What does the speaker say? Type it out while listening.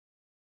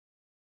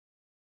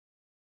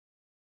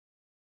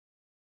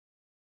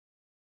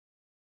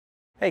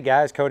Hey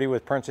guys, Cody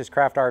with Princess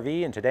Craft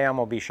RV, and today I'm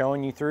going to be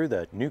showing you through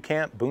the New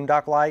Camp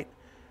Boondock LITE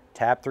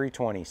Tab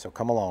 320, so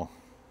come along.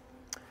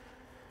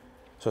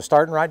 So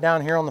starting right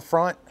down here on the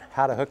front,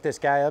 how to hook this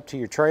guy up to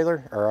your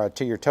trailer or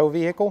to your tow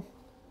vehicle.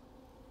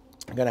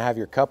 You're going to have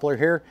your coupler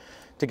here.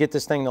 To get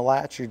this thing to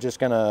latch, you're just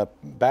going to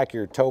back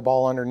your tow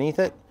ball underneath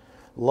it,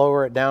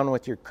 lower it down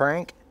with your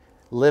crank,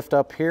 lift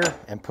up here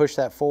and push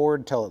that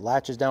forward until it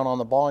latches down on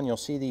the ball, and you'll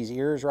see these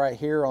ears right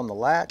here on the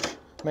latch.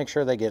 Make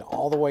sure they get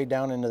all the way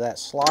down into that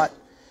slot,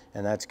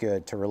 and that's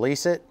good. To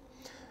release it,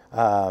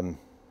 all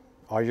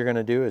you're going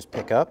to do is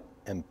pick up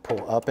and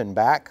pull up and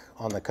back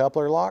on the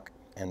coupler lock,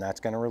 and that's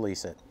going to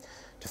release it.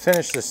 To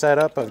finish the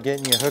setup of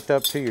getting you hooked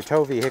up to your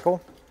tow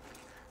vehicle,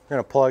 you're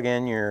going to plug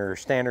in your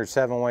standard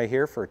 7-way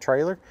here for a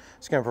trailer.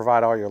 It's going to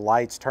provide all your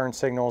lights, turn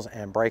signals,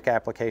 and brake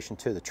application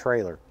to the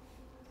trailer.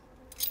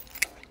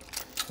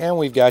 And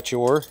we've got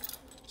your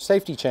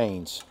safety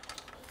chains.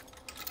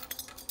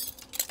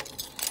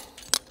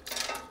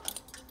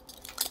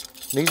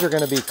 These are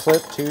going to be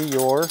clipped to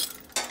your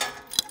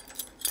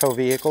tow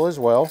vehicle as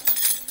well.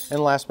 And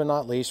last but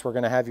not least, we're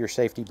going to have your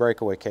safety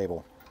breakaway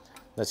cable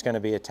that's going to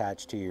be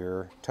attached to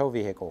your tow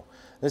vehicle.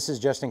 This is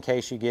just in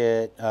case you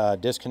get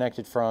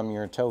disconnected from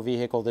your tow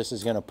vehicle. This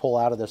is going to pull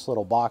out of this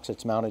little box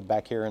that's mounted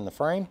back here in the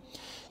frame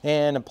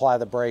and apply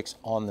the brakes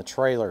on the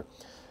trailer.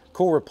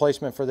 Cool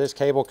replacement for this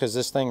cable, because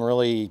this thing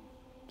really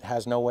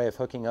has no way of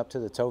hooking up to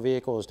the tow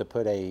vehicle, is to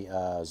put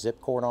a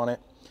zip cord on it.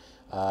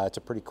 It's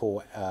a pretty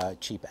cool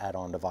cheap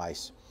add-on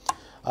device.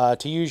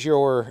 To use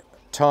your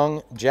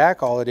tongue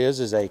jack, all it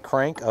is a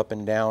crank up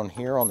and down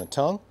here on the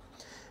tongue.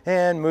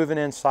 And moving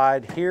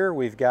inside here,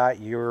 we've got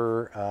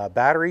your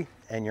battery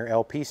and your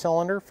LP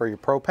cylinder for your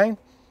propane.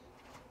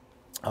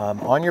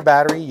 On your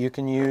battery, you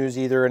can use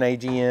either an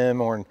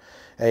AGM or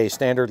a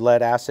standard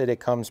lead acid. It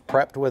comes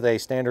prepped with a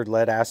standard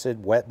lead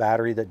acid wet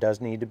battery that does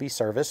need to be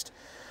serviced.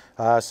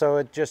 So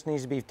it just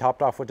needs to be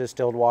topped off with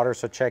distilled water,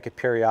 so check it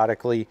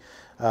periodically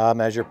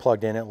as you're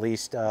plugged in. At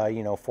least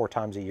 4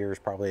 times a year is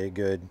probably a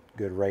good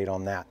rate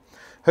on that.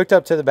 Hooked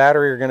up to the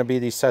battery are going to be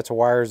these sets of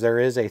wires. There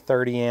is a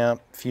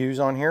 30-amp fuse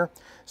on here.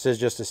 This is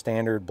just a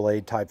standard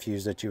blade type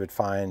fuse that you would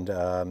find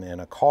in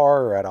a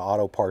car or at an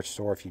auto parts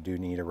store if you do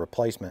need a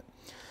replacement.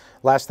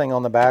 Last thing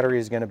on the battery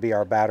is going to be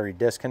our battery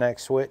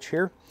disconnect switch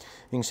here.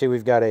 You can see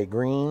we've got a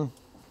green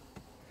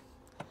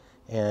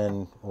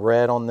and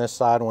red on this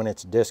side when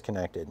it's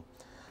disconnected.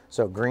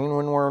 So green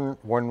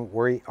when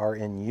we are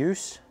in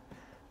use,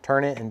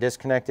 turn it and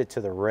disconnect it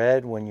to the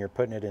red when you're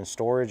putting it in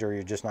storage or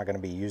you're just not going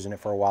to be using it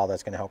for a while.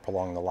 That's going to help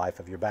prolong the life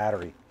of your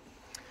battery.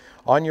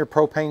 On your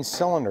propane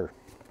cylinder,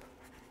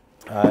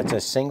 it's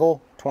a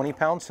single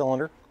 20-pound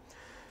cylinder.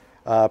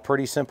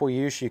 Pretty simple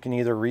use. You can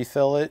either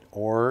refill it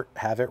or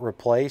have it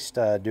replaced,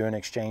 do an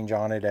exchange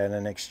on it at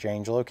an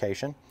exchange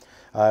location.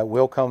 It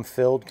will come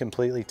filled,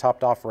 completely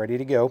topped off, ready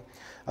to go.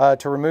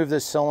 To remove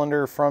this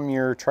cylinder from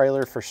your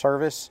trailer for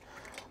service,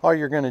 all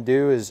you're going to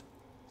do is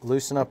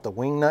loosen up the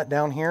wing nut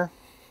down here.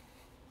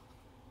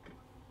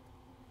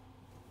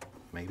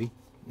 Maybe.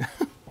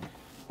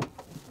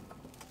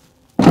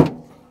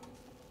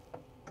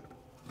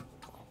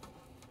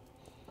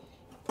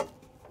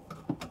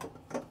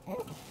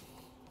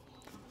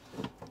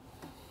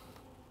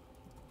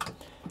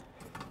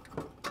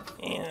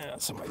 Yeah,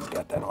 somebody's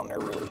got that on there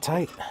really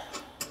tight.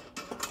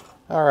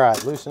 All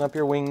right, loosen up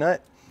your wing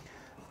nut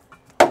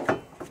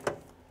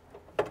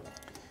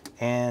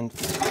and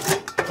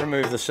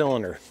remove the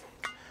cylinder.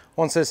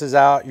 Once this is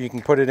out, you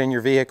can put it in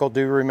your vehicle.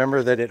 Do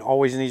remember that it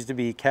always needs to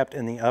be kept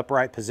in the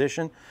upright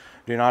position.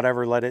 Do not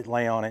ever let it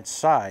lay on its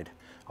side.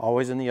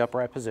 Always in the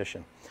upright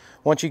position.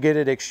 Once you get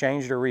it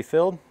exchanged or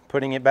refilled,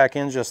 putting it back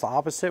in is just the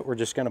opposite. We're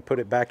just going to put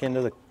it back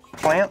into the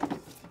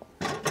clamp.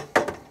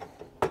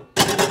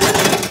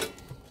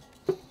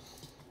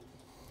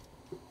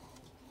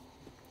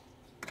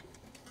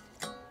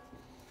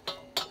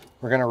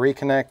 We're going to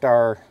reconnect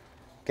our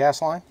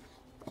gas line,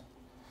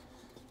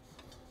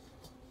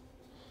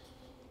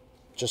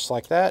 just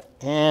like that,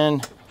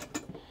 and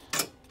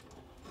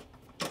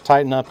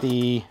tighten up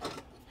the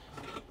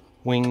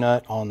wing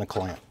nut on the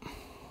clamp.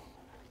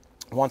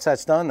 Once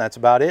that's done, that's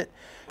about it.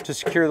 To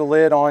secure the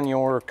lid on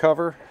your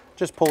cover,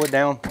 just pull it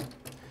down.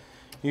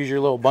 Use your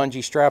little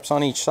bungee straps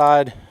on each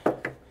side,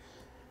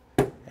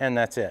 and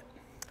that's it.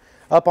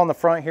 Up on the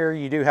front here,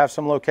 you do have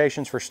some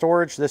locations for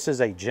storage. This is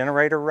a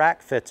generator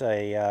rack. Fits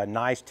a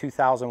nice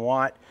 2,000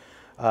 watt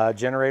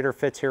generator.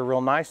 Fits here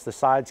real nice. The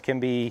sides can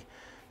be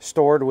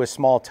stored with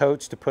small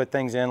totes to put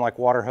things in, like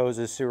water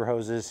hoses, sewer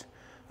hoses,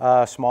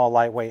 small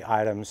lightweight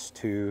items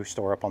to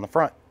store up on the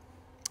front.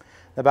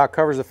 That about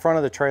covers the front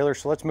of the trailer,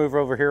 so let's move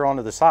over here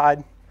onto the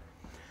side.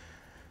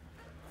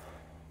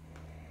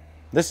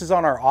 This is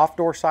on our off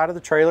door side of the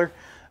trailer.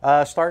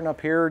 Starting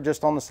up here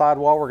just on the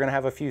sidewall, we're going to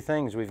have a few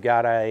things. We've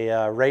got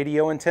a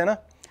radio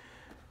antenna,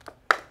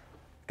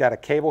 got a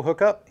cable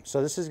hookup.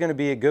 So this is going to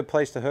be a good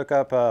place to hook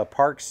up a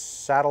Parks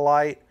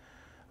satellite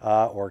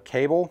or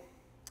cable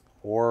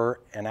or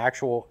an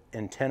actual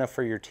antenna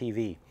for your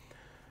TV.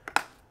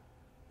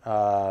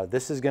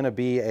 This is going to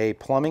be a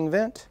plumbing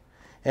vent.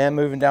 And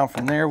moving down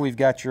from there, we've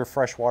got your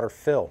freshwater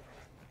fill.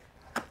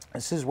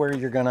 This is where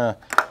you're gonna,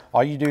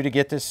 all you do to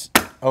get this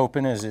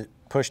open is it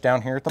push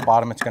down here at the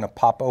bottom, it's gonna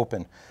pop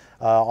open.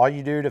 All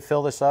you do to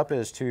fill this up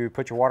is to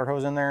put your water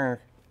hose in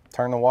there,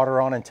 turn the water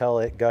on until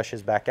it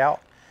gushes back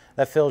out.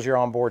 That fills your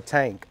onboard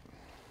tank.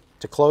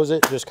 To close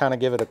it, just kind of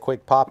give it a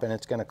quick pop and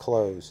it's gonna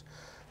close.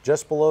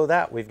 Just below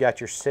that, we've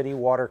got your city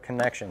water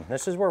connection.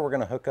 This is where we're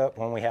gonna hook up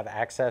when we have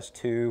access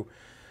to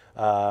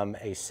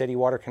a city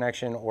water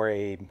connection or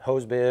a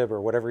hose bib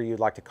or whatever you'd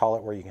like to call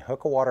it, where you can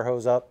hook a water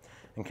hose up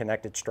and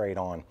connect it straight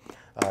on.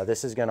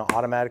 This is gonna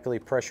automatically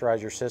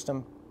pressurize your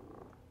system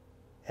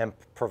and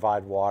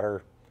provide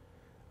water.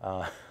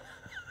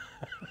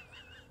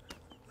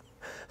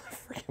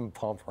 Freaking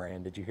pump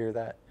ran. Did you hear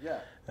that? Yeah.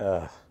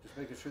 Just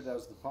making sure that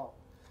was the pump.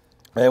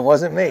 It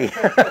wasn't me.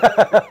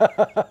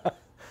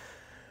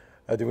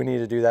 Do we need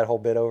to do that whole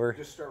bit over?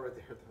 Just start right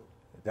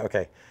there.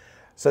 Okay.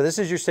 So this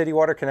is your city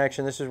water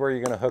connection. This is where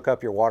you're going to hook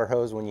up your water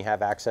hose when you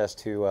have access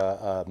to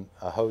a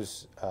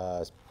hose.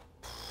 Why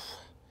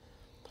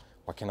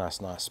can I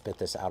not spit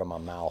this out of my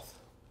mouth?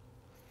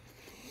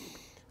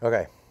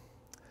 Okay.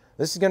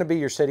 This is going to be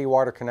your city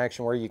water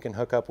connection where you can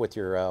hook up with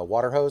your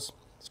water hose.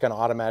 It's going to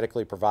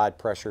automatically provide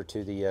pressure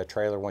to the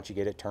trailer once you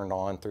get it turned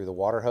on through the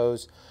water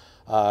hose.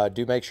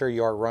 Do make sure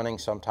you are running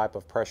some type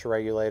of pressure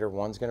regulator.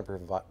 One's going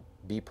to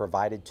be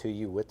provided to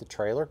you with the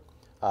trailer.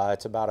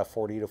 It's about a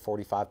 40 to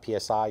 45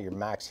 PSI. Your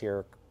max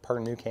here per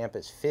new camp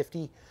is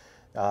 50.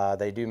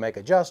 They do make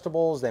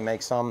adjustables. They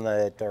make some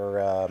that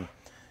are,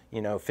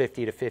 you know,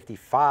 50 to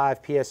 55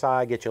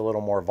 PSI, get you a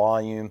little more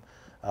volume.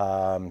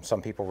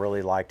 Some people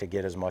really like to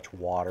get as much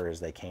water as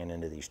they can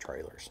into these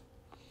trailers.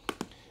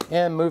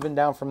 And moving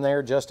down from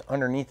there, just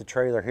underneath the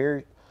trailer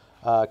here,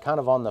 kind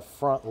of on the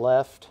front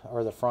left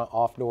or the front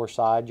off door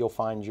side, you'll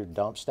find your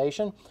dump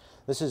station.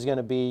 This is going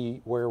to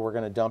be where we're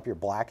going to dump your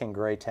black and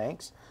gray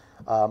tanks.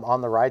 On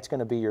the right is going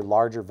to be your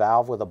larger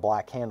valve with a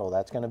black handle.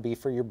 That's going to be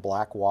for your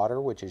black water,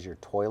 which is your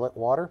toilet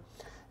water.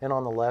 And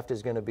on the left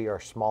is going to be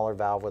our smaller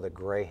valve with a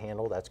gray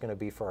handle. That's going to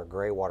be for our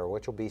gray water,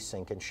 which will be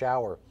sink and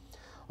shower.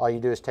 All you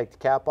do is take the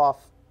cap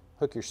off,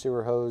 hook your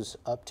sewer hose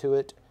up to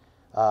it.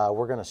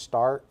 We're going to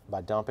start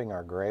by dumping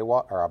our gray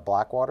water, or our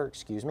black water,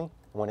 excuse me.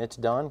 When it's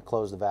done,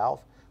 close the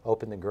valve,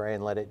 open the gray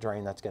and let it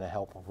drain. That's going to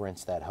help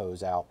rinse that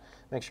hose out.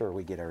 Make sure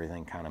we get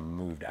everything kind of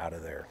moved out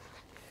of there.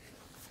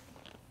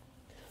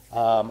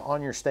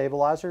 On your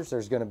stabilizers,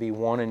 there's going to be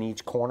one in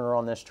each corner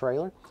on this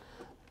trailer.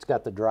 It's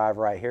got the drive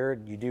right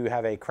here. You do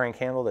have a crank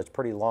handle that's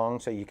pretty long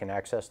so you can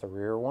access the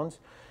rear ones.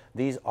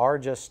 These are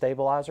just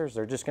stabilizers.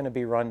 They're just going to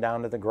be run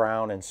down to the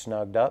ground and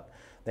snugged up.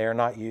 They are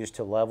not used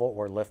to level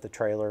or lift the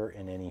trailer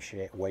in any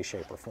way,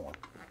 shape, or form.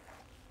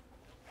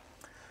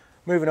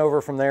 Moving over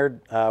from there,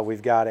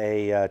 we've got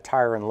a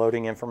tire and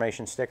loading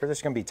information sticker. This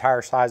is going to be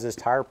tire sizes,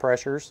 tire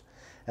pressures,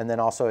 and then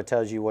also it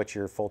tells you what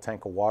your full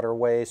tank of water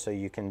weighs, so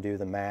you can do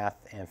the math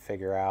and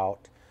figure out,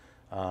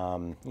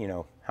 you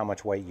know, how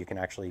much weight you can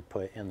actually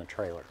put in the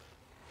trailer.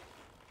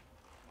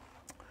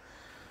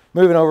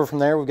 Moving over from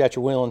there, we've got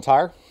your wheel and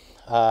tire.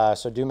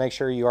 So do make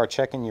sure you are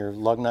checking your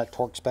lug nut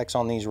torque specs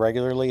on these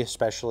regularly,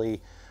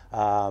 especially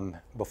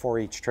before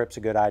each trip's a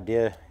good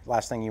idea.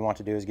 Last thing you want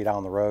to do is get out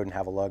on the road and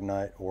have a lug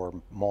nut or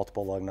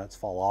multiple lug nuts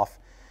fall off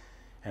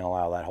and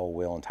allow that whole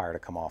wheel and tire to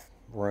come off,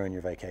 ruin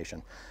your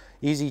vacation.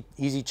 Easy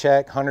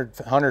check,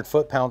 100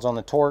 foot-pounds on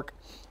the torque,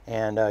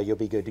 and you'll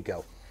be good to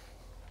go.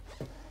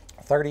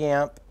 30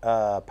 amp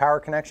power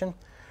connection,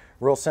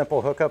 real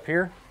simple hookup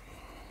here.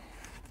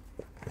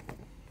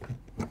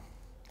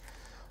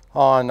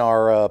 On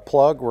our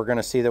plug, we're going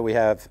to see that we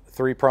have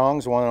 3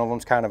 prongs. One of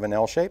them's kind of an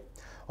L shape.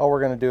 All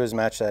we're going to do is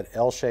match that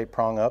L-shaped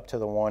prong up to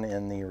the one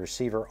in the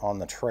receiver on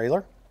the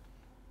trailer.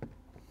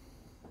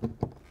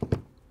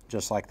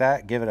 Just like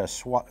that. Give it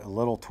a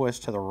little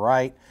twist to the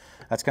right.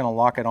 That's going to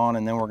lock it on,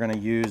 and then we're going to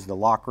use the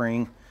lock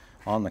ring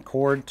on the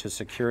cord to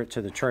secure it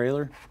to the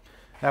trailer.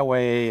 That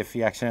way, if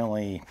you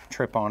accidentally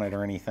trip on it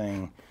or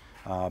anything,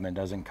 it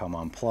doesn't come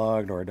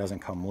unplugged or it doesn't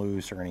come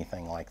loose or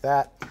anything like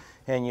that,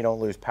 and you don't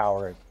lose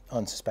power at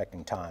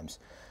unsuspecting times.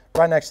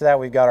 Right next to that,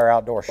 we've got our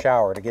outdoor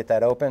shower. To get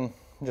that open,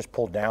 just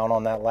pull down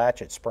on that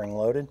latch. It's spring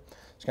loaded.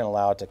 It's going to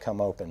allow it to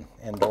come open.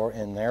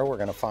 In there, we're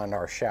going to find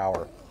our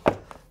shower.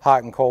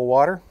 Hot and cold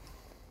water.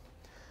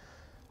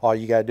 All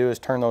you got to do is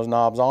turn those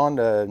knobs on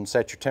and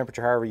set your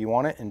temperature however you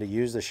want it. And to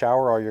use the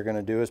shower, all you're going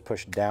to do is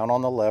push down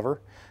on the lever,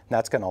 and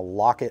that's going to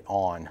lock it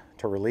on.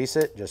 To release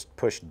it, just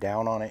push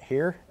down on it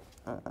here.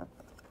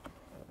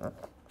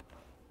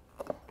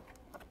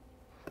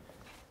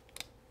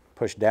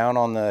 Push down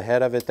on the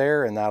head of it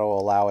there, and that'll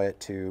allow it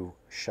to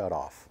shut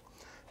off.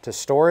 To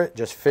store it,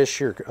 just fish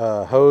your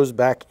hose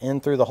back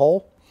in through the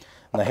hole,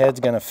 and the head's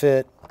going to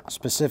fit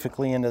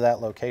specifically into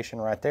that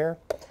location right there,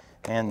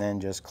 and then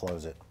just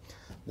close it.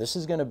 This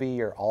is going to be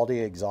your Alde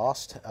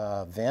exhaust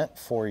vent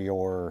for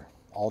your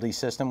Alde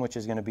system, which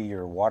is going to be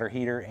your water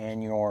heater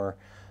and your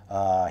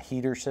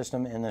heater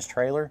system in this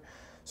trailer.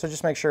 So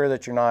just make sure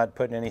that you're not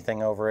putting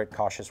anything over it.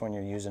 Cautious when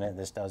you're using it.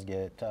 This does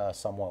get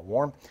somewhat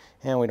warm,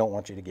 and we don't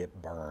want you to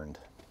get burned.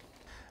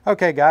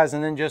 Okay guys,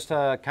 and then just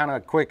kind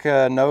of quick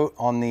note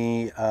on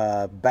the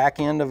back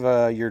end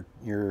of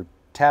your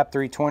Tab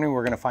 320,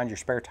 we're going to find your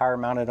spare tire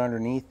mounted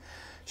underneath.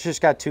 It's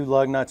just got 2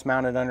 lug nuts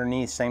mounted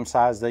underneath, same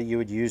size that you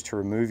would use to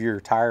remove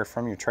your tire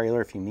from your trailer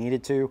if you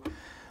needed to.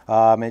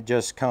 It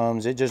just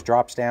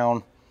drops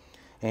down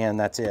and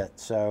that's it.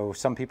 So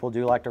some people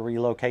do like to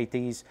relocate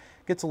these.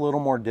 It gets a little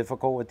more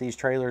difficult with these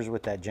trailers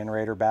with that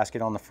generator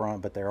basket on the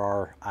front, but there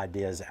are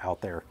ideas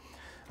out there.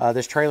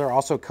 This trailer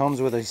also comes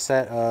with a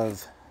set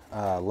of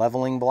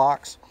leveling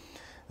blocks.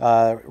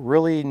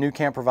 Really, New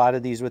Camp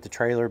provided these with the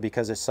trailer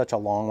because it's such a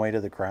long way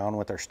to the ground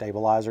with their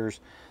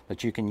stabilizers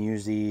that you can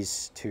use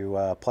these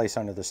to place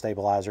under the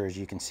stabilizer, as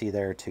you can see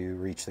there, to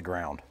reach the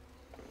ground.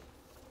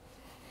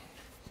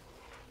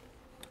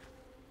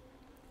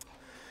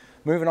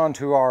 Moving on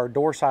to our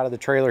door side of the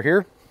trailer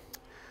here,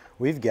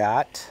 we've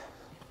got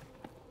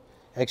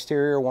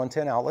exterior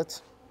 110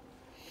 outlets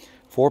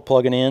for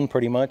plugging in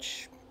pretty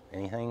much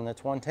anything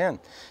that's 110.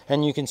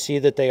 And you can see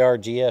that they are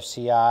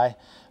GFCI,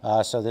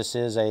 so this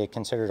is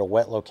considered a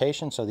wet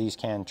location, so these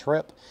can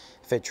trip.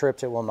 If it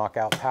trips, it will knock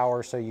out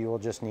power, so you will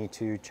just need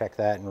to check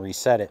that and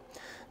reset it.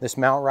 This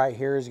mount right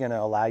here is going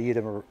to allow you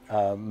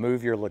to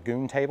move your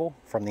Lagun table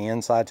from the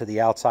inside to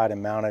the outside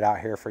and mount it out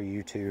here for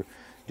you to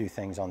do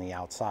things on the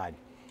outside.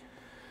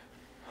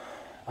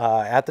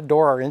 At the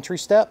door, our entry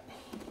step,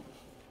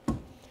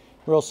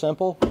 real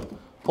simple.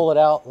 Pull it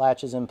out,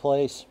 latches in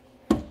place,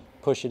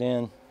 push it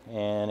in,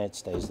 and it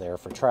stays there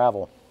for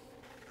travel.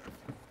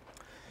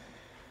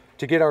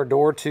 To get our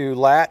door to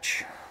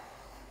latch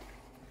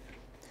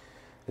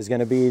is going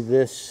to be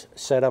this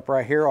setup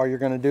right here. All you're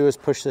going to do is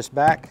push this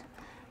back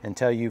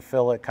until you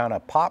feel it kind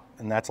of pop,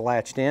 and that's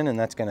latched in, and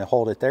that's going to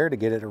hold it there. To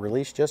get it to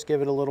release, just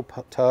give it a little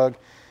tug,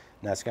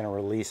 and that's going to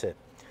release it.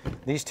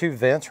 These 2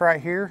 vents right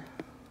here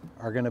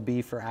are going to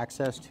be for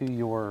access to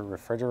your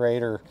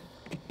refrigerator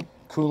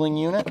cooling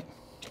unit.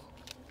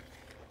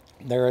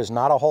 There is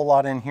not a whole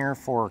lot in here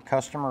for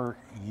customer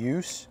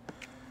use.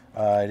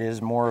 It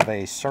is more of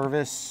a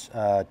service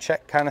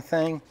check kind of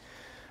thing.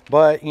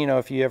 But, you know,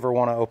 if you ever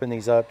want to open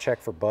these up,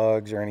 check for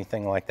bugs or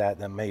anything like that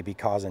that may be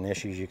causing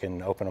issues, you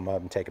can open them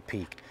up and take a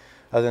peek.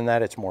 Other than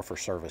that, it's more for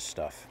service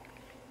stuff.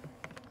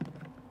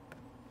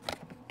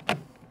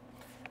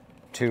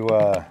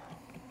 To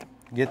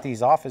get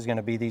these off is going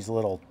to be these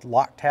little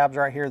lock tabs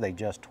right here. They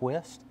just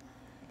twist.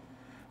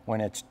 When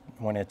it's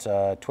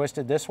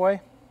twisted this way,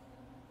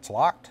 it's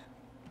locked.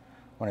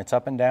 When it's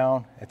up and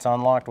down, it's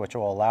unlocked, which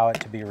will allow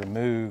it to be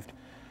removed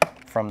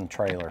from the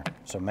trailer.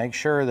 So make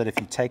sure that if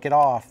you take it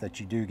off that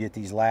you do get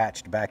these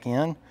latched back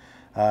in,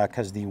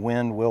 because the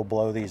wind will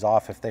blow these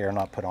off if they are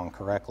not put on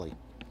correctly.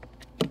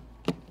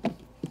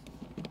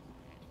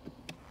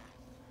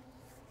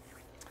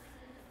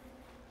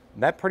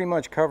 That pretty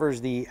much covers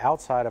the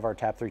outside of our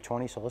Tab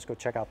 320, so let's go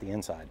check out the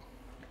inside.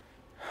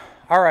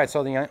 All right,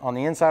 so on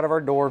the inside of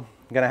our door,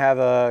 I'm gonna have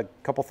a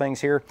couple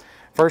things here.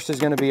 First is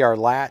gonna be our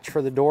latch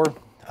for the door.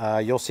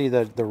 You'll see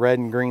the red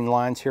and green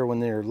lines here. When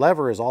their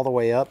lever is all the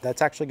way up,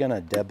 that's actually gonna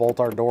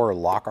deadbolt our door or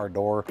lock our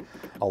door,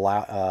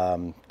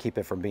 keep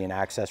it from being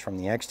accessed from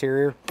the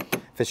exterior.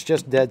 If it's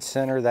just dead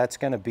center, that's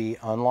gonna be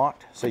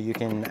unlocked, so you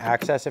can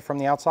access it from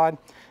the outside.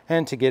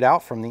 And to get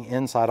out from the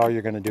inside, all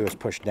you're gonna do is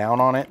push down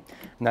on it,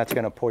 and that's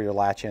gonna pull your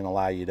latch in,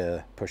 allow you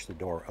to push the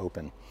door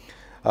open.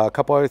 A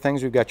couple other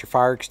things, we've got your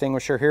fire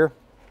extinguisher here.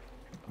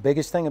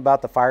 Biggest thing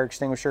about the fire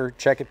extinguisher,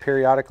 check it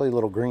periodically,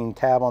 little green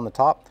tab on the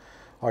top.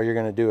 All you're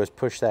gonna do is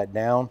push that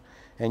down,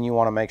 and you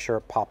wanna make sure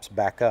it pops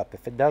back up.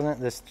 If it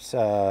doesn't, this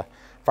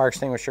fire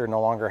extinguisher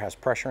no longer has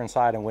pressure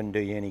inside and wouldn't do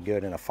you any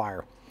good in a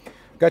fire.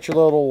 Got your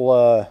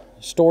little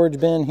storage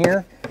bin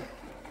here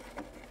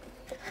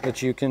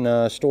that you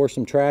can store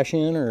some trash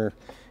in or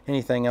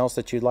anything else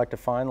that you'd like to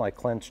find, like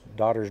Clint's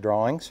daughter's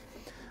drawings.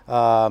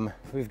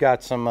 We've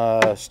got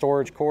some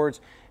storage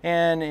cords,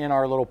 and in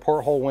our little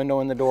porthole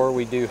window in the door,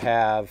 we do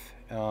have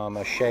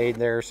a shade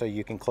there, so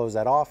you can close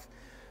that off,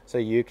 so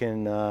you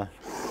can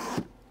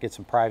get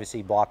some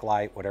privacy, block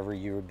light, whatever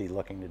you would be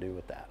looking to do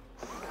with that.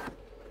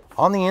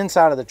 On the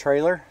inside of the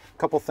trailer, a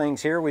couple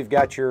things here. We've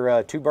got your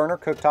 2-burner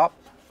cooktop.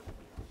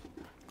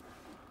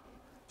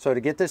 So to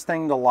get this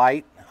thing to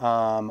light,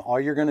 all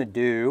you're going to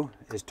do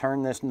is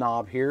turn this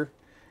knob here.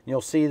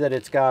 You'll see that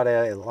it's got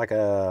like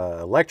a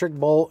electric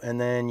bolt, and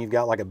then you've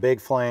got like a big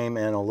flame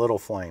and a little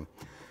flame.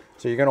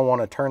 So you're going to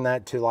want to turn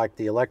that to like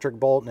the electric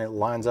bolt, and it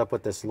lines up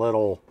with this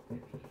little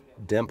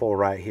dimple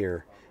right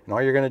here. And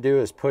all you're going to do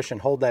is push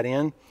and hold that in,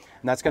 and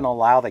that's going to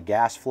allow the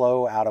gas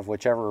flow out of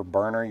whichever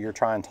burner you're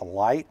trying to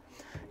light.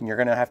 And you're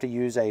going to have to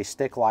use a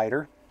stick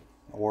lighter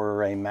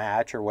or a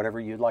match or whatever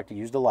you'd like to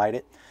use to light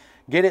it.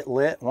 Get it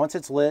lit. Once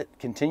it's lit,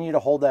 continue to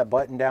hold that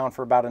button down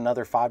for about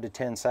another 5 to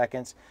 10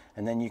 seconds,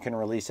 and then you can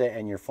release it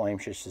and your flame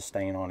should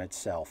sustain on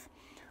itself.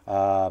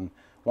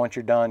 Once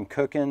you're done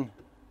cooking,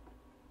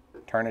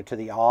 turn it to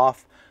the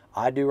off.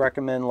 I do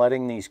recommend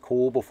letting these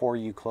cool before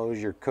you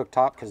close your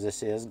cooktop, because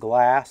this is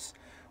glass.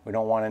 We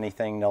don't want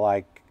anything to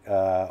like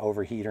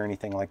overheat or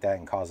anything like that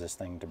and cause this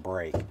thing to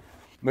break.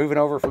 Moving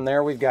over from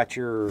there, we've got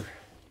your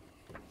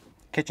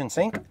kitchen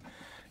sink.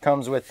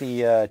 Comes with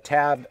the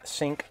tab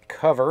sink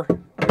cover,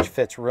 which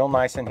fits real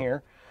nice in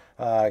here.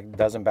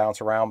 Doesn't bounce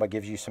around, but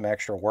gives you some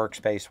extra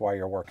workspace while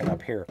you're working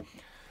up here.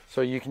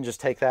 So you can just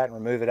take that and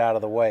remove it out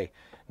of the way.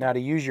 Now to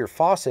use your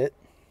faucet,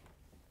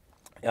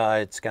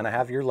 it's going to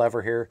have your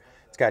lever here.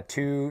 It's got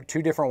two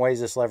different ways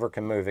this lever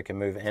can move. It can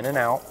move in and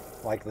out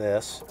like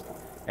this,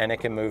 and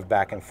it can move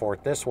back and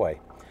forth this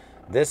way.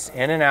 This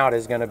in and out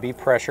is going to be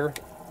pressure,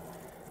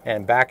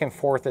 and back and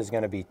forth is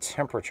going to be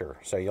temperature.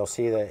 So you'll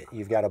see that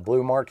you've got a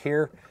blue mark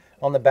here.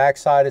 On the back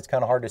side, it's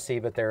kind of hard to see,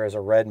 but there is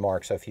a red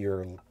mark. So if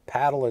your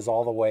paddle is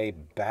all the way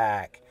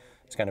back,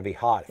 it's going to be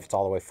hot. If it's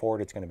all the way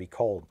forward, it's going to be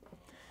cold.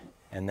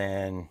 And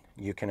then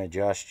you can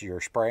adjust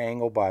your spray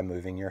angle by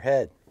moving your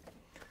head.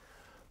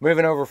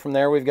 Moving over from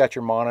there, we've got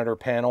your monitor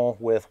panel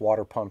with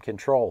water pump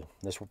control.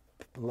 This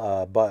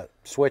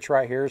switch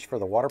right here is for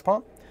the water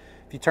pump.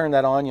 If you turn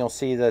that on, you'll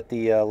see that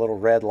the little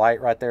red light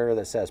right there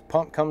that says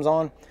pump comes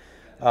on.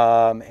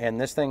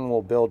 And this thing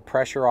will build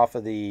pressure off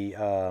of the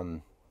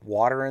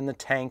water in the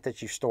tank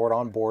that you stored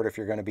on board if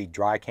you're going to be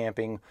dry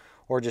camping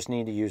or just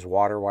need to use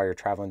water while you're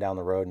traveling down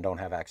the road and don't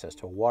have access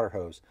to a water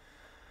hose.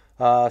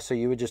 So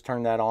you would just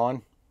turn that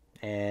on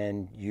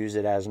and use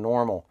it as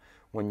normal.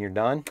 When you're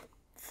done,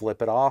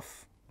 flip it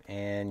off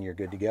and you're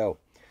good to go.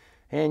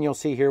 And you'll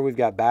see here we've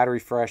got battery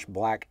fresh,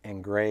 black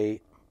and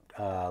gray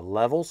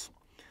levels.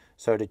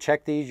 So to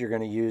check these, you're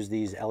going to use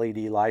these LED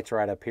lights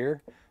right up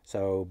here.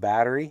 So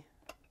battery,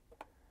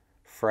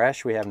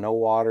 fresh, we have no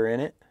water in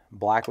it.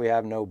 Black, we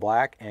have no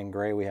black, and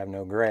gray, we have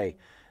no gray.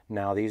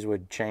 Now these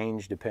would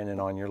change depending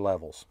on your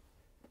levels.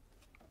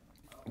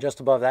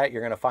 Just above that,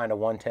 you're going to find a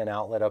 110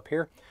 outlet up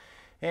here.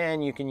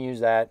 And you can use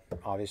that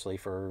obviously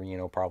for, you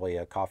know, probably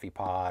a coffee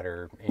pot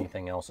or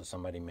anything else that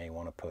somebody may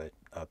want to put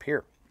up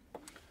here.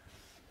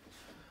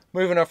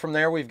 Moving up from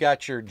there, we've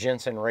got your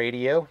Jensen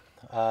radio.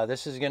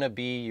 This is going to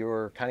be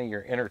your kind of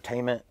your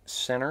entertainment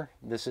center.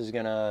 This is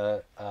going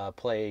to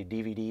play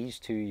DVDs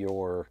to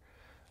your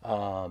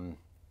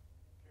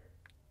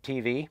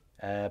TV,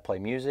 play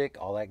music,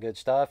 all that good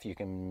stuff. You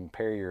can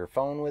pair your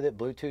phone with it,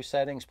 Bluetooth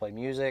settings, play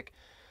music.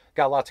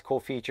 Got lots of cool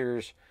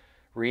features.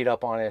 Read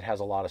up on it, has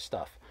a lot of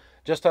stuff.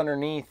 Just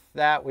underneath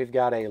that, we've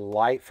got a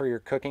light for your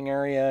cooking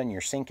area and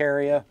your sink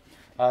area.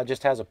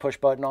 Just has a push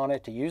button on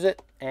it to use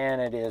it,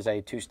 and it is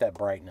a 2-step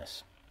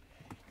brightness.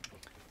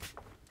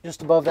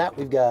 Just above that,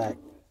 we've got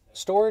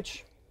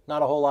storage.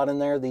 Not a whole lot in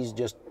there. These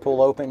just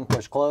pull open,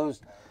 push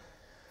close.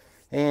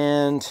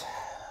 And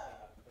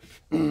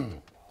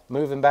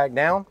moving back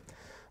down,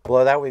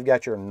 below that, we've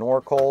got your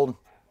Norcold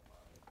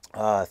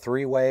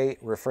 3-way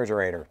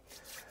refrigerator.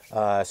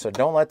 So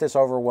don't let this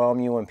overwhelm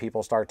you when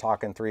people start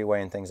talking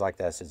 3-way and things like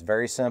this. It's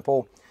very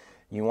simple.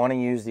 You want to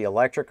use the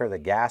electric or the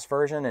gas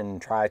version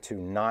and try to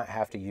not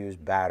have to use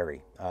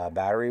battery.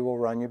 Battery will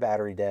run your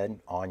battery dead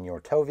on your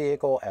tow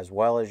vehicle as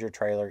well as your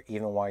trailer,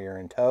 even while you're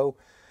in tow.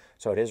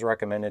 So it is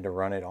recommended to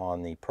run it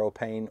on the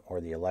propane or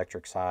the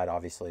electric side,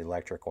 obviously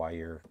electric while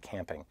you're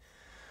camping.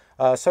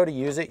 So to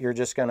use it, you're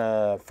just going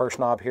to, first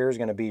knob here is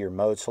going to be your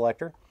mode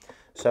selector.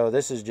 So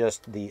this is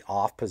just the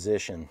off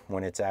position.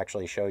 When it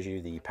actually shows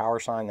you the power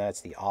sign, that's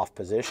the off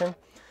position.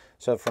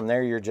 So from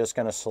there, you're just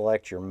going to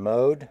select your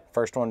mode.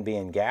 First one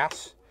being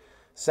gas,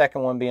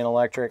 second one being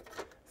electric,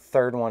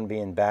 third one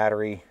being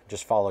battery.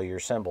 Just follow your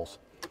symbols.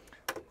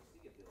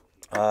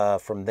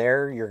 From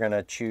there, you're going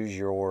to choose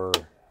your,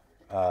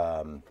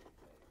 you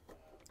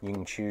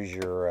can choose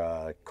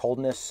your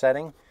coldness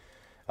setting.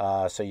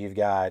 So you've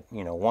got,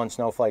 you know, 1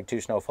 snowflake,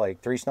 2 snowflake,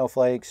 3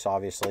 snowflakes,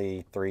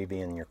 obviously 3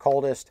 being your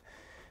coldest.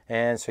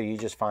 And so you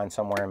just find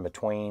somewhere in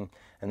between.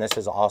 And this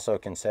is also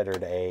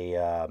considered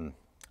a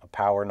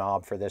power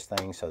knob for this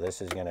thing. So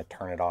this is going to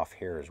turn it off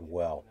here as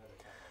well.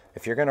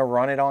 If you're going to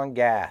run it on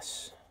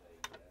gas,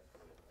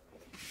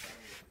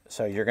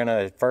 so you're going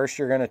to, first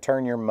you're going to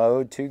turn your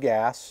mode to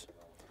gas.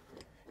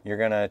 You're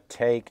going to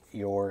take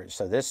your,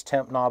 so this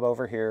temp knob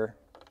over here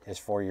is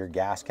for your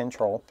gas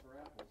control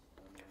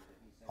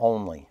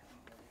only.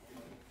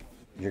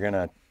 You're going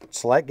to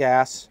select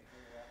gas.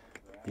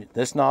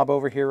 This knob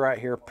over here, right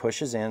here,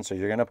 pushes in. So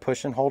you're going to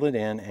push and hold it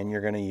in, and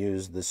you're going to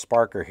use the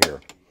sparker here.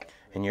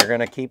 And you're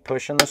going to keep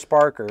pushing the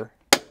sparker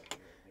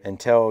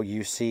until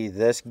you see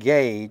this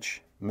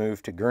gauge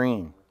move to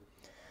green.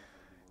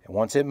 And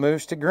once it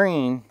moves to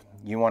green,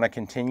 you want to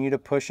continue to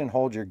push and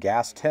hold your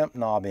gas temp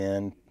knob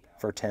in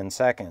for 10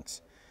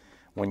 seconds.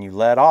 When you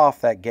let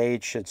off, that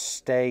gauge should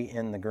stay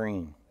in the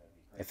green.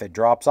 If it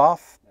drops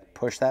off,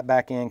 push that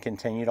back in,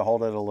 continue to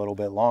hold it a little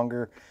bit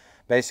longer.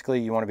 Basically,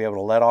 you want to be able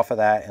to let off of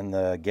that and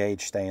the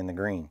gauge stay in the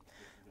green.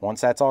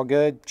 Once that's all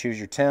good, choose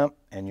your temp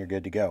and you're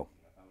good to go.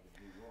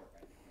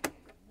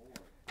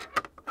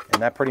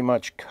 And that pretty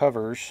much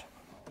covers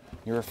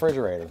your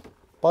refrigerator.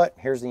 But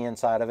here's the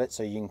inside of it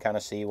so you can kind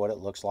of see what it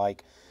looks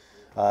like.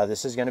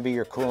 This is going to be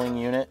your cooling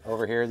unit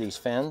over here, these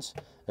fins.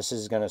 This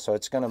is going to, so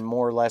it's going to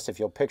more or less, if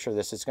you'll picture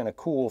this, it's going to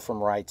cool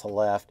from right to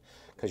left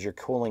because your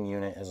cooling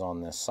unit is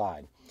on this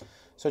side.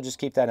 So just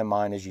keep that in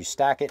mind as you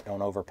stack it.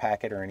 Don't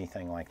overpack it or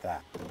anything like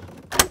that.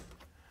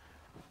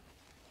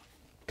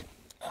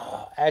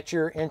 At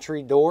your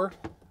entry door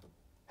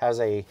has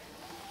a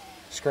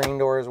screen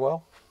door as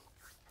well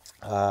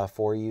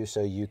for you,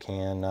 so you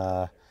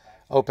can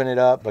open it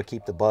up but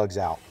keep the bugs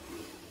out.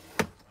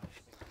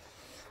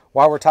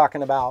 While we're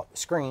talking about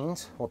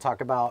screens, we'll talk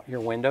about your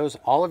windows.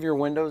 All of your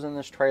windows in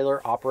this trailer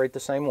operate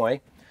the same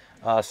way.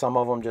 Some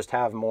of them just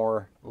have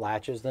more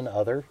latches than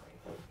others,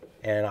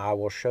 and I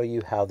will show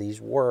you how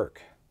these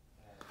work.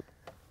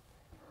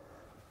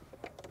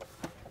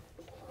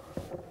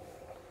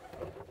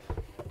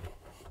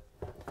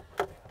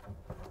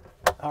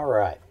 All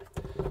right,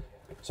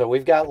 so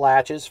we've got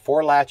latches,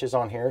 4 latches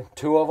on here.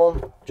 2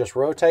 of them just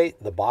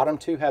rotate. The bottom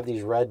 2 have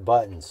these red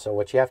buttons. So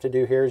what you have to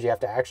do here is you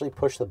have to actually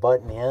push the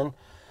button in.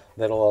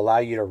 That'll allow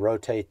you to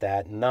rotate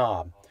that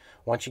knob.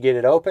 Once you get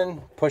it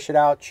open, push it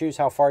out, choose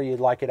how far you'd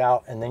like it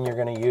out, and then you're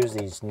going to use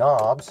these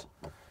knobs,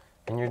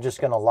 and you're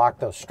just going to lock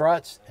those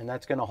struts, and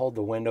that's going to hold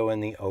the window in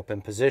the open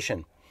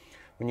position.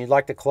 When you'd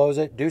like to close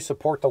it, do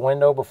support the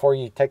window before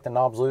you take the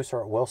knobs loose,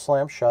 or it will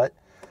slam shut.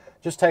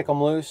 Just take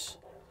them loose,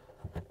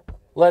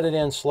 let it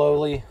in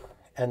slowly,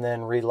 and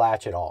then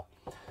relatch it all.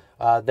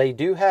 They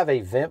do have a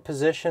vent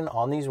position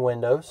on these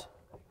windows,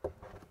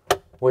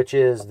 which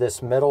is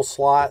this middle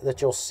slot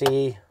that you'll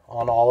see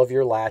on all of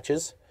your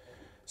latches.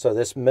 So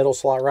this middle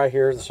slot right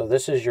here, so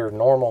this is your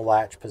normal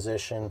latch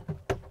position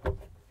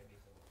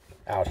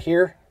out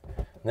here.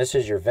 And this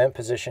is your vent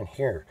position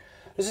here.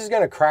 This is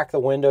going to crack the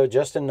window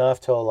just enough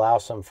to allow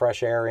some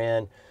fresh air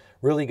in.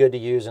 Really good to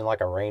use in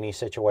like a rainy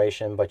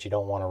situation, but you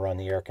don't want to run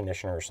the air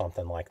conditioner or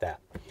something like that.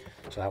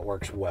 So that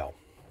works well.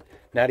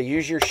 Now to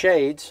use your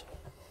shades,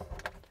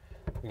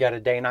 we got a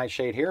day-night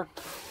shade here.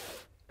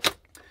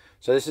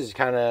 So this is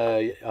kind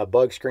of a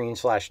bug screen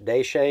slash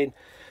day shade.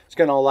 It's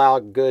going to allow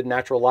good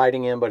natural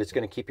lighting in, but it's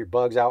going to keep your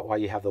bugs out while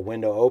you have the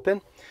window open.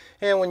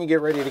 And when you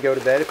get ready to go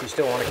to bed, if you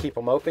still want to keep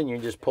them open, you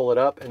just pull it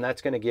up, and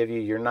that's going to give you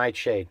your night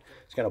shade.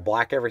 It's going to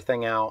black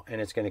everything out,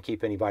 and it's going to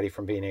keep anybody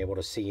from being able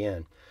to see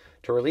in.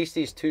 To release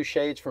these 2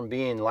 shades from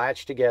being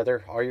latched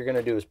together, all you're going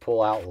to do is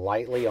pull out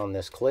lightly on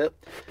this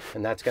clip,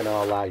 and that's going to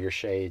allow your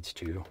shades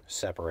to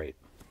separate.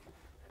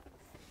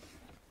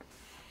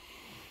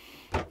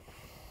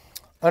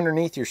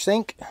 Underneath your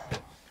sink,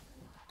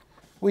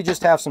 we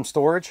just have some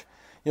storage.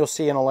 You'll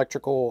see an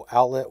electrical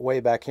outlet way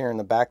back here in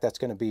the back. That's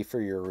going to be for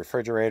your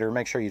refrigerator.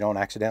 Make sure you don't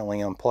accidentally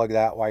unplug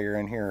that while you're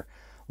in here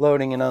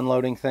loading and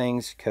unloading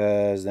things,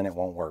 because then it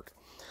won't work.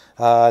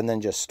 And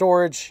then just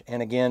storage.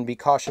 And again, be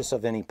cautious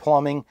of any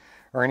plumbing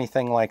or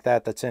anything like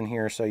that that's in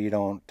here, so you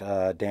don't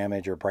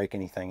damage or break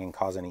anything and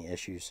cause any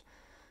issues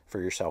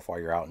for yourself while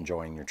you're out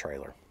enjoying your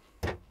trailer.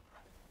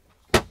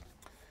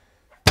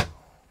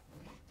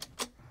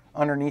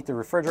 Underneath the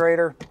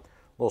refrigerator,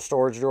 little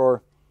storage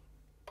drawer.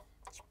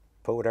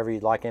 Put whatever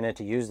you'd like in it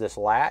to use this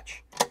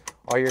latch.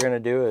 All you're going to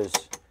do is,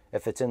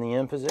 if it's in the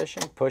in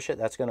position, push it.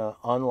 That's going to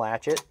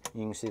unlatch it.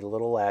 You can see the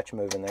little latch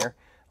moving there.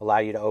 Allow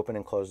you to open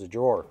and close the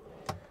drawer.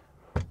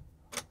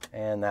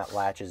 And that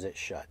latches it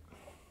shut.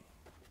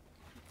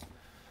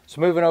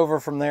 So moving over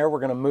from there, we're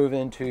going to move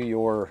into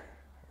your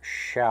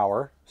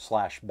shower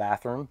slash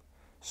bathroom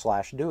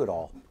slash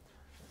do-it-all.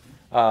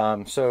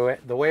 So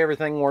the way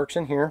everything works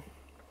in here,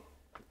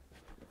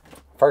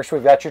 first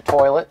we've got your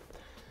toilet.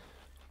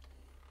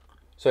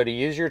 So to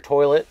use your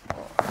toilet,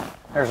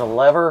 there's a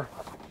lever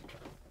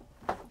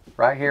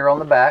right here on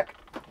the back,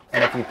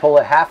 and if you pull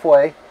it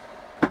halfway,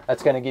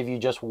 that's going to give you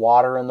just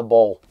water in the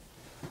bowl.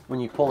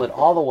 When you pull it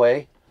all the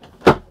way,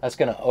 that's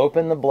going to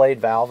open the blade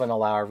valve and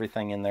allow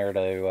everything in there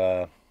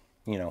to,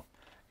 you know,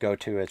 go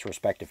to its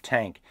respective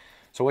tank.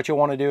 So what you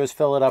want to do is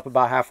fill it up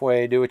about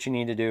halfway, do what you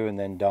need to do, and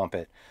then dump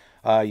it.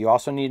 You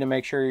also need to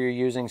make sure you're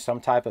using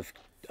some type of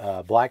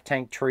black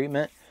tank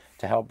treatment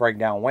to help break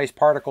down waste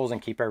particles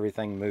and keep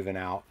everything moving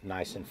out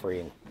nice and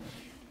free.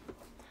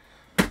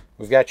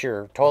 We've got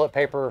your toilet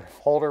paper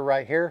holder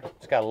right here.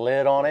 It's got a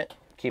lid on it,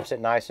 keeps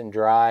it nice and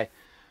dry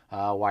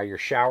while you're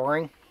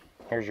showering.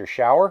 Here's your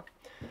shower.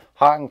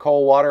 Hot and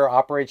cold water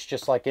operates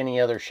just like any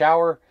other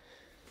shower.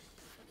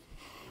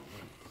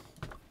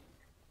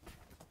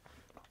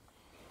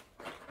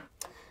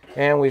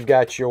 And we've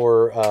got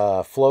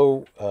your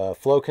flow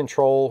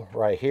control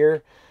right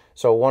here.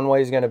 So one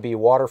way is going to be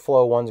water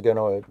flow, one's going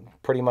to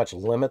pretty much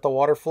limit the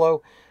water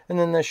flow. And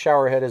then this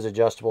shower head is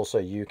adjustable, so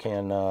you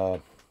can,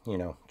 you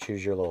know,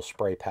 choose your little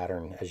spray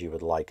pattern as you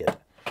would like it.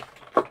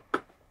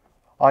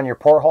 On your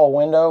porthole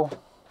window,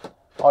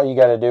 all you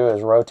got to do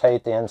is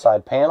rotate the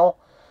inside panel,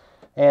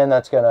 and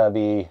that's going to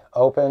be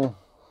open,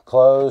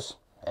 close,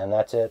 and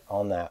that's it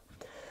on that.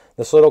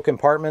 This little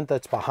compartment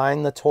that's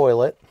behind the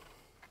toilet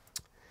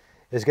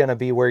is going to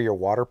be where your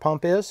water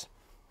pump is.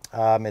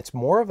 It's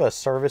more of a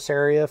service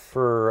area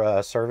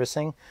for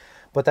servicing,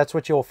 but that's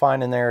what you'll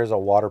find in there is a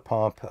water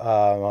pump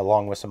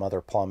along with some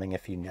other plumbing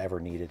if you ever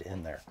need it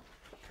in there.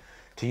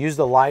 To use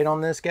the light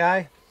on this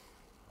guy,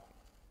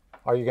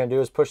 all you're going to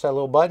do is push that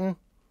little button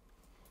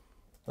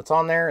that's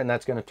on there, and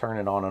that's going to turn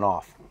it on and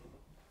off.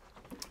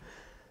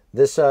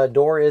 This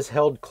door is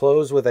held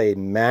closed with a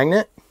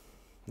magnet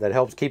that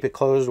helps keep it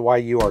closed while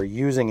you are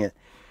using it.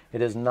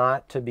 It is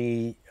not to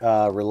be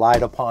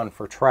relied upon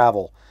for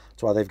travel.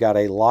 That's why they've got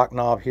a lock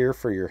knob here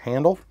for your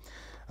handle,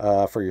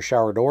 for your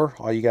shower door.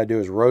 All you got to do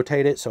is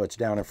rotate it so it's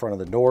down in front of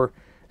the door,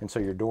 and so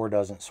your door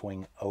doesn't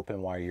swing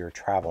open while you're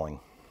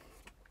traveling.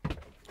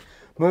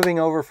 Moving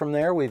over from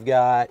there, we've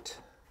got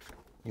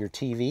your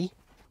TV.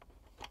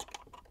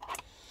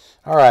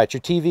 All right,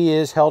 your TV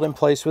is held in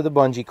place with a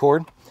bungee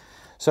cord.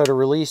 So to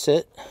release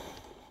it,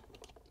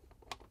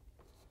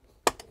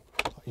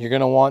 you're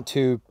going to want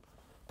to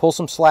pull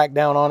some slack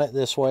down on it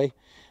this way,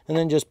 and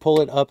then just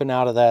pull it up and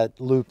out of that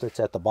loop that's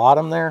at the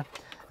bottom there,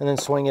 and then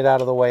swing it out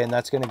of the way, and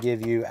that's going to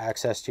give you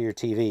access to your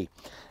TV.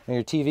 And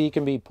your TV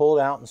can be pulled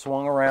out and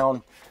swung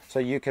around, so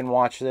you can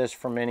watch this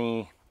from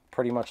any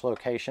pretty much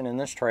location in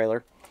this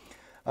trailer.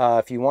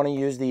 If you want to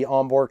use the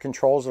onboard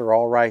controls, they're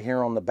all right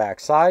here on the back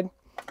side.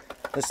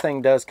 This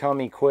thing does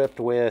come equipped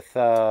with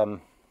all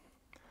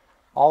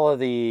of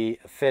the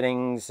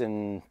fittings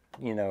and,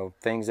 you know,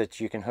 things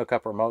that you can hook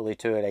up remotely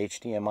to it,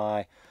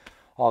 HDMI,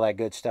 all that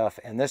good stuff.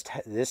 And this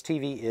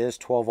TV is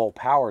 12 volt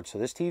powered, so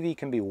this TV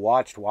can be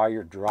watched while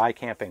you're dry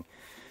camping.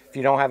 If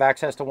you don't have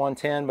access to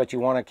 110 but you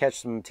want to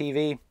catch some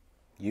TV,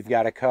 you've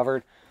got it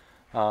covered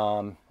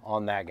on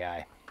that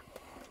guy.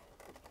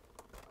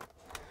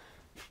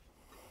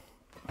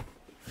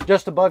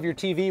 Just above your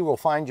TV, we'll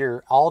find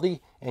your Alde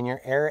and your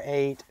Air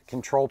 8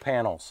 control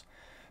panels.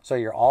 So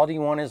your Alde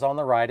one is on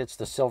the right. It's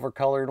the silver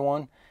colored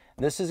one.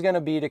 This is going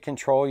to be to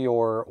control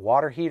your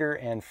water heater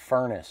and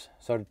furnace.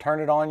 So to turn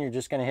it on, you're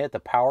just going to hit the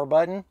power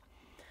button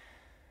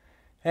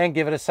and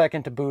give it a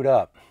second to boot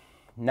up.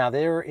 Now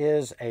there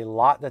is a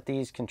lot that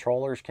these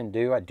controllers can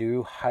do. I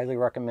do highly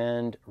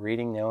recommend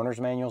reading the owner's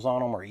manuals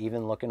on them, or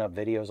even looking up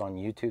videos on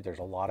YouTube. There's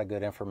a lot of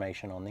good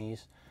information on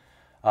these.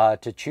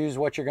 To choose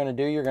what you're going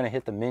to do, you're going to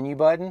hit the menu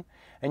button,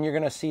 and you're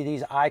going to see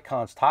these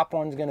icons. Top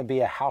one's going to be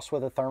a house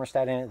with a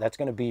thermostat in it. That's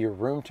going to be your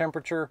room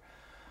temperature.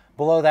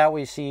 Below that,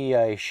 we see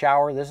a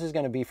shower. This is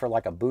going to be for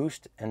like a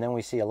boost, and then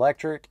we see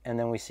electric, and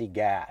then we see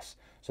gas.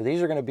 So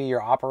these are going to be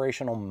your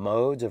operational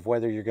modes of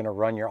whether you're going to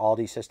run your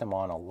Alde system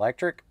on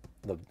electric,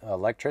 the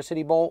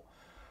electricity bolt,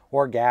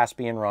 or gas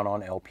being run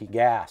on LP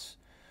gas.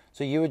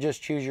 So you would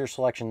just choose your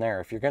selection there.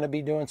 If you're going to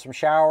be doing some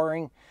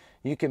showering,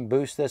 you can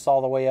boost this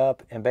all the way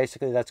up, and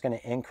basically that's going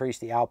to increase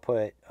the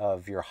output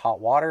of your hot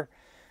water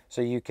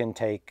so you can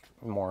take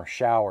more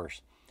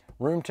showers.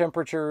 Room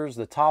temperatures,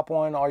 the top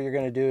one, all you're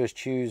going to do is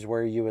choose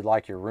where you would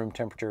like your room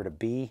temperature to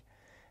be,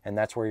 and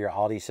that's where your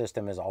Alde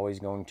system is always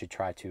going to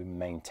try to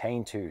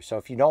maintain to. So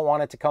if you don't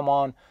want it to come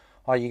on,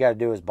 all you got to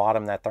do is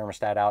bottom that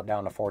thermostat out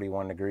down to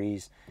 41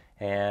 degrees,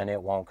 and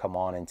it won't come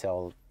on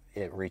until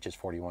it reaches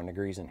 41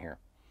 degrees in here.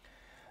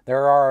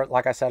 There are,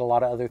 like I said, a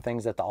lot of other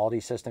things that the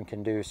Alde system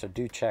can do, so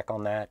do check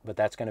on that, but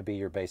that's going to be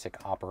your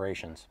basic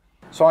operations.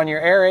 So on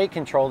your Air 8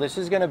 control, this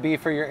is going to be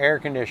for your air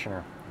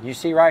conditioner. You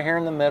see right here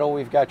in the middle,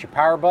 we've got your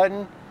power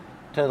button.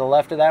 To the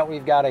left of that,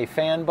 we've got a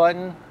fan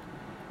button.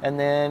 And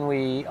then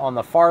on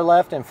the far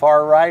left and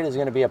far right is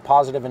going to be a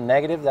positive and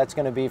negative. That's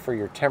going to be for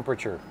your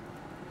temperature.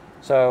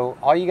 So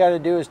all you got to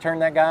do is turn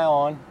that guy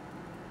on.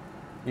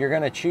 You're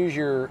going to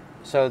choose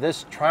so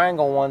this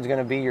triangle one's going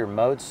to be your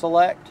mode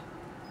select.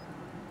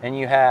 And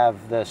you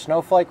have the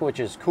snowflake, which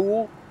is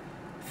cool,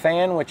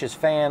 fan, which is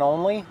fan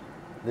only,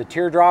 the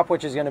teardrop,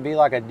 which is going to be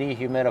like a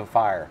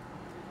dehumidifier.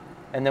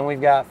 And then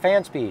we've got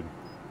fan speed,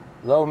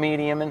 low,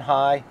 medium, and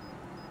high,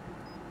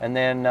 and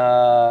then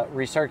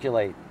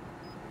recirculate.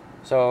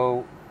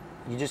 So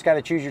you just got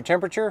to choose your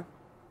temperature,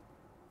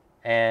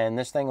 and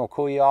this thing will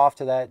cool you off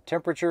to that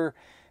temperature.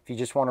 If you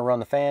just want to run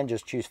the fan,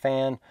 just choose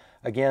fan.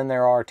 Again,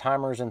 there are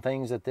timers and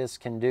things that this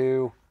can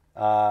do.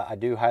 I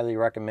do highly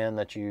recommend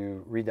that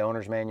you read the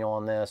owner's manual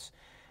on this,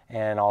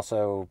 and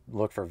also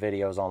look for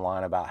videos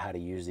online about how to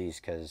use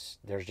these, because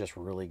there's just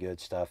really good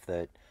stuff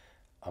that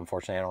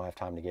unfortunately I don't have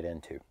time to get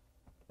into.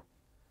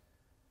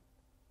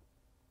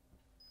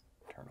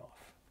 Turn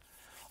off.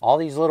 All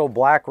these little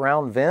black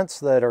round vents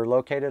that are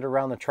located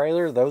around the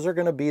trailer, those are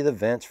going to be the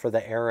vents for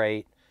the Air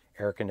 8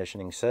 air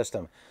conditioning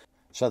system.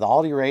 So the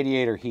Alde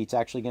radiator heat's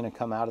actually going to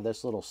come out of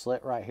this little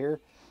slit right here.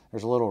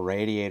 There's a little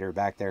radiator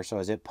back there, so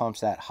as it pumps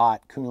that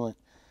hot coolant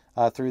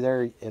through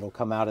there, it'll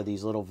come out of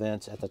these little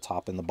vents at the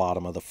top and the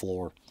bottom of the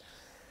floor.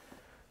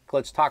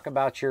 Let's talk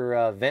about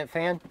your vent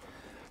fan.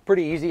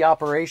 Pretty easy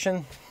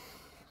operation.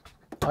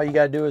 All you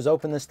got to do is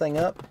open this thing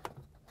up.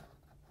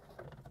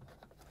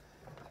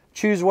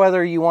 Choose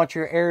whether you want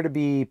your air to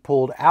be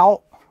pulled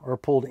out or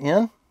pulled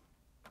in,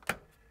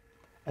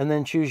 and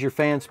then choose your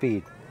fan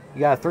speed.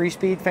 You got a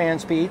 3-speed fan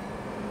speed.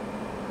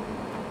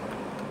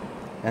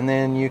 And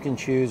then you can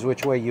choose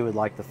which way you would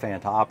like the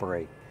fan to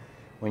operate.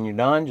 When you're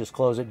done, just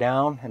close it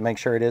down and make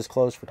sure it is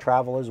closed for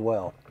travel as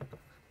well.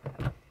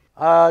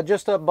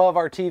 Just above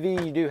our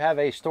TV, you do have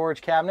a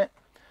storage cabinet.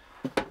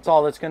 That's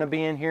all that's going to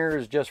be in here,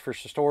 is just for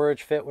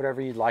storage. Fit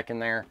whatever you'd like in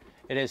there.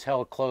 It is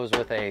held closed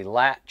with a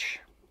latch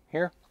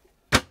here.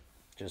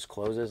 Just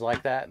closes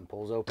like that and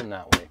pulls open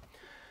that way.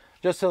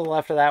 Just to the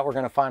left of that, we're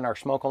going to find our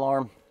smoke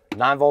alarm.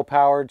 9-volt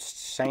powered,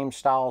 same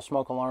style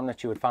smoke alarm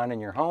that you would find in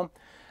your home.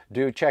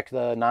 Do check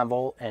the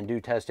 9-volt and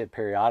do test it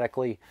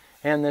periodically.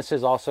 And this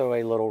is also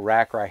a little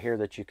rack right here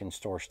that you can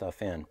store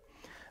stuff in.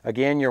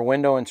 Again, your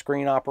window and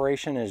screen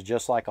operation is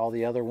just like all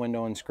the other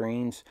window and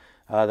screens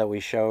that we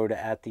showed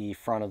at the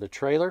front of the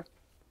trailer.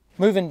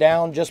 Moving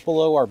down just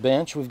below our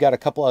bench, we've got a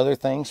couple other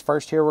things.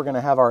 First here, we're going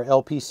to have our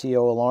LPCO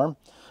alarm.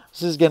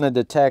 This is going to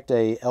detect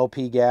a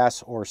LP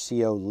gas or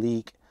CO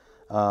leak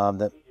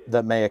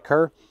that may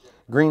occur.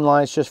 Green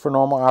light's just for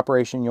normal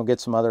operation. You'll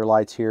get some other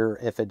lights here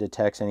if it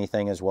detects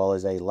anything, as well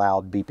as a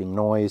loud beeping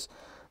noise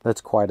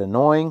that's quite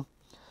annoying.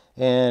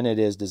 And it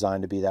is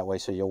designed to be that way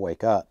so you'll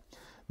wake up.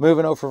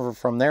 Moving over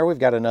from there, we've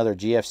got another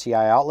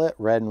GFCI outlet,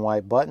 red and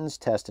white buttons,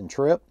 test and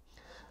trip.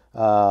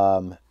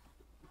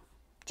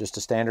 Just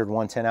a standard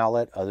 110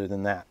 outlet other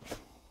than that.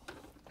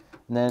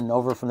 And then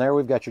over from there,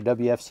 we've got your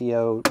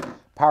WFCO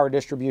power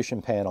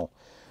distribution panel.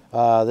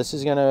 This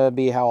is going to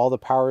be how all the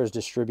power is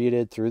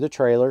distributed through the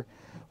trailer.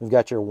 We've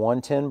got your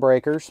 110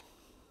 breakers,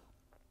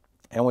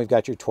 and we've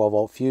got your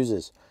 12-volt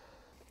fuses.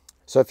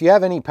 So if you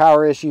have any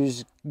power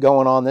issues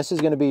going on, this is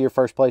going to be your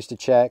first place to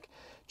check.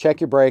 Check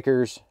your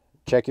breakers,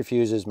 check your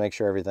fuses, make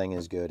sure everything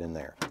is good in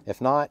there.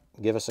 If not,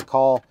 give us a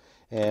call,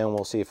 and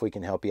we'll see if we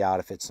can help you out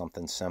if it's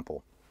something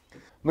simple.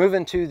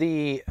 Moving to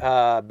the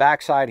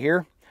back side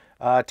here,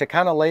 to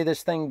kind of lay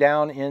this thing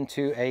down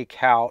into a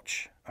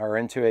couch, or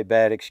into a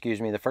bed,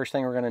 excuse me, the first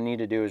thing we're going to need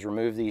to do is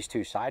remove these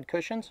two side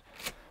cushions.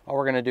 All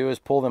we're going to do is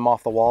pull them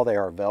off the wall. They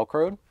are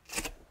Velcroed.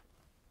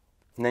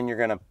 And then you're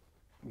going to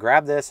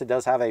grab this. It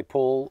does have a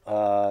pull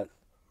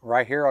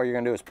right here. All you're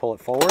going to do is pull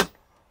it forward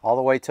all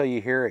the way till you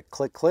hear it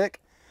click,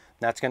 click.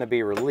 That's going to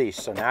be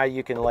released. So now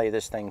you can lay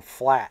this thing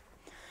flat.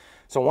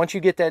 So once you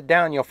get that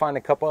down, you'll find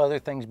a couple other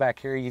things back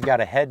here. You've got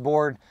a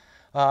headboard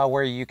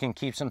where you can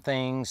keep some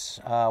things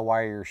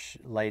while you're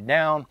laid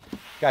down.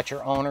 Got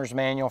your owner's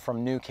manual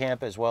from New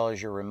Camp, as well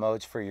as your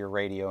remotes for your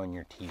radio and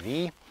your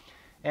TV.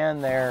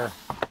 And their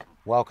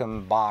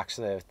welcome box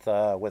with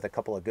a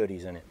couple of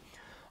goodies in it.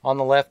 On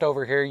the left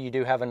over here, you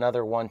do have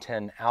another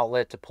 110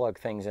 outlet to plug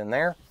things in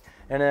there.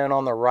 And then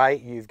on the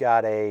right, you've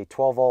got a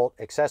 12-volt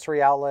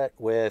accessory outlet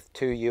with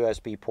 2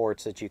 USB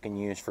ports that you can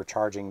use for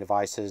charging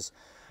devices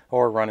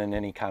or running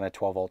any kind of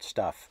 12-volt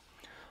stuff.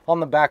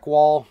 On the back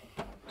wall,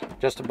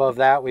 just above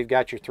that, we've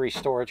got your 3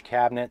 storage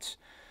cabinets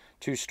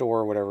to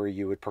store whatever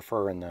you would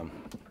prefer in them.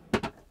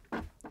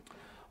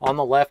 On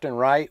the left and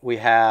right, we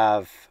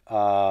have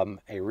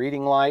a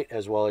reading light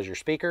as well as your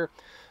speaker.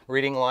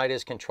 Reading light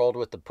is controlled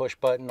with the push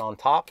button on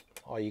top.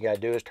 All you got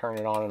to do is turn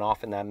it on and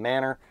off in that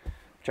manner,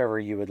 whichever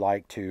you would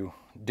like to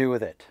do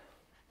with it.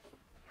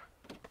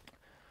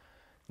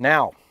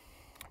 Now,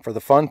 for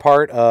the fun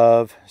part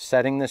of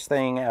setting this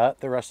thing up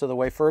the rest of the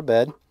way for a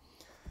bed,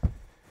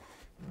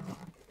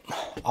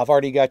 I've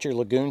already got your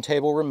Lagun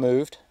table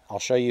removed. I'll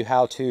show you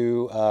how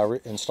to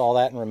install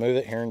that and remove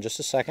it here in just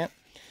a second.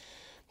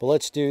 But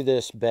let's do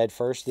this bed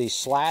first. These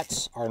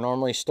slats are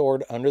normally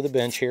stored under the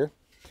bench here.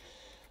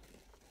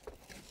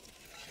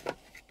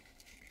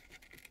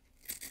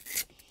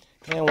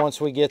 And once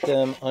we get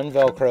them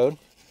unvelcroed,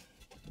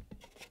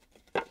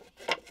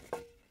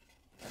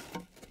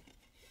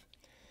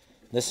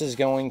 this is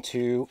going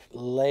to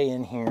lay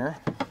in here.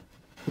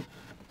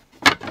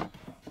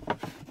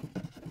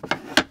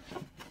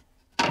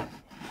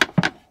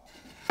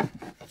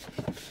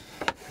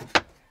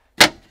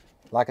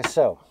 Like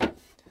so.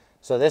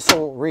 So this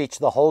will reach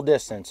the whole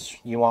distance.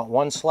 You want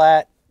one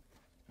slat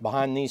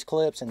behind these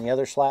clips and the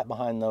other slat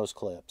behind those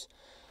clips.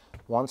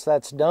 Once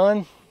that's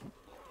done,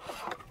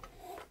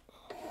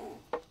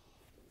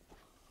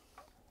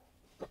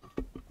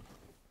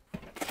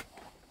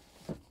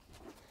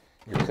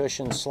 your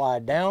cushions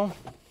slide down.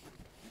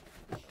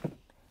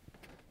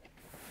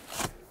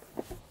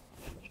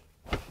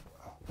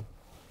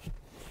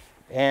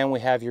 And we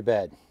have your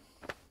bed.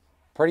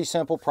 Pretty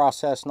simple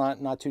process,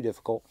 not too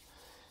difficult.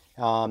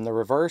 The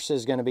reverse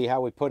is going to be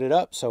how we put it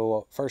up.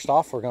 So first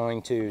off, we're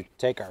going to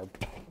take our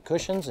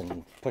cushions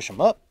and push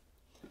them up.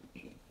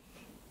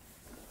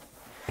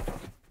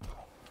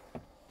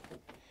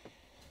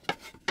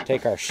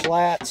 Take our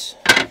slats.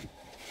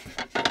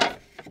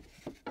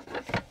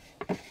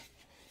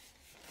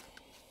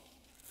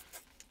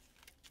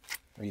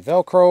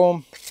 Re-Velcro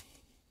them.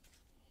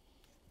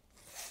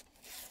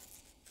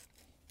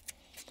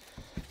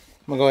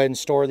 I'm going to go ahead and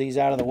store these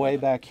out of the way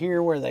back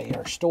here where they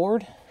are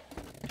stored.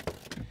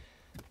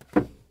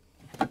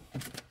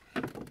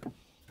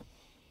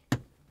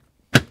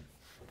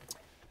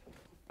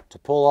 To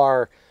pull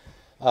our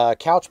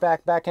couch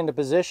back into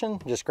position,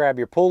 just grab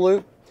your pull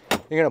loop.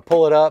 You're going to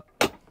pull it up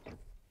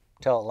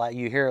until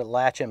you hear it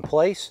latch in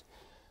place.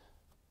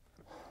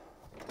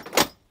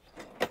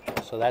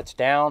 So that's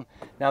down.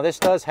 Now this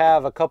does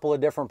have a couple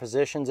of different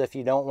positions. If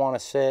you don't want to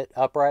sit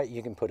upright,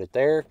 you can put it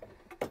there,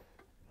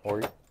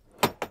 or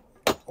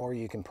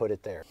you can put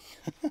it there.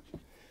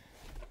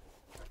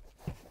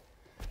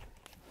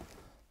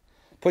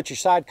 Put your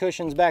side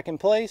cushions back in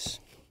place,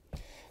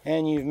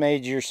 and you've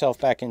made yourself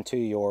back into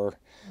your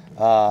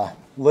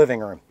living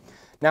room.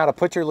 Now to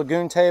put your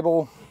Lagun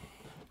table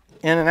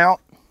in and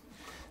out,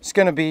 it's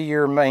going to be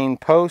your main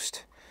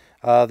post.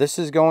 This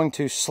is going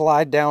to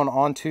slide down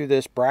onto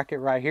this bracket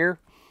right here.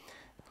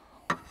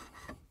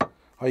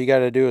 All you got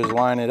to do is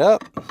line it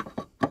up.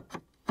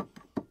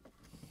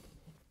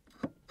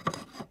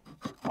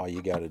 All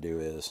you got to do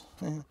is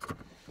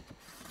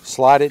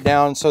slide it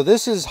down. So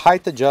this is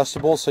height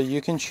adjustable, so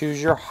you can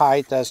choose your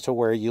height as to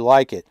where you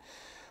like it.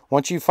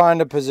 Once you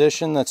find a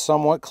position that's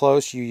somewhat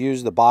close, you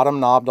use the bottom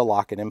knob to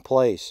lock it in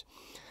place.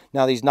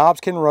 Now these knobs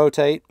can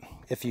rotate.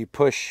 If you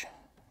push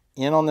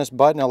in on this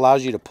button, it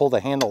allows you to pull the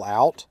handle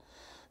out,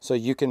 so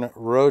you can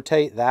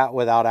rotate that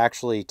without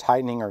actually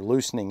tightening or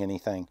loosening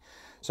anything.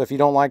 So if you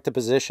don't like the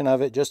position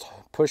of it, just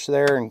push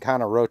there and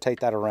kind of rotate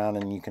that around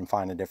and you can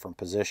find a different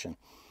position.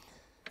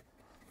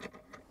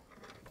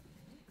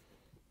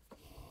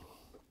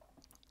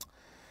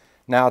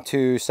 Now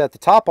to set the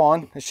top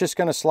on, it's just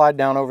going to slide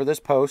down over this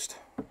post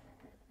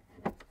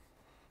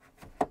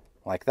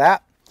like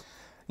that.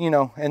 You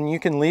know, and you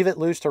can leave it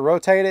loose to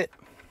rotate it,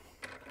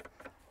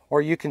 or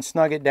you can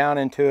snug it down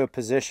into a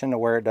position to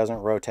where it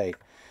doesn't rotate.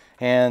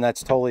 And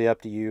that's totally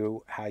up to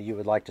you how you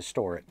would like to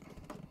store it.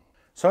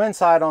 So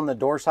inside on the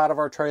door side of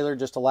our trailer,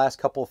 just the last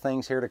couple of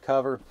things here to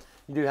cover.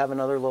 You do have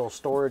another little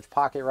storage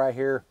pocket right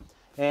here.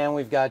 And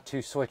we've got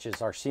two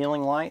switches. Our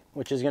ceiling light,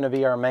 which is going to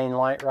be our main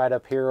light right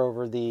up here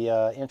over the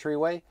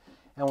entryway.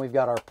 And we've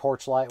got our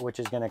porch light, which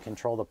is going to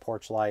control the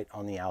porch light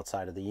on the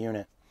outside of the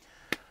unit.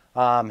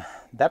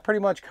 That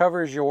pretty much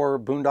covers your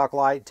Boondock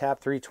LITE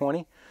TAP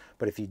 320.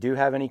 But if you do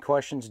have any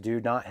questions,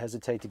 do not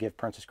hesitate to give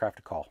Princess Craft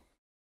a call.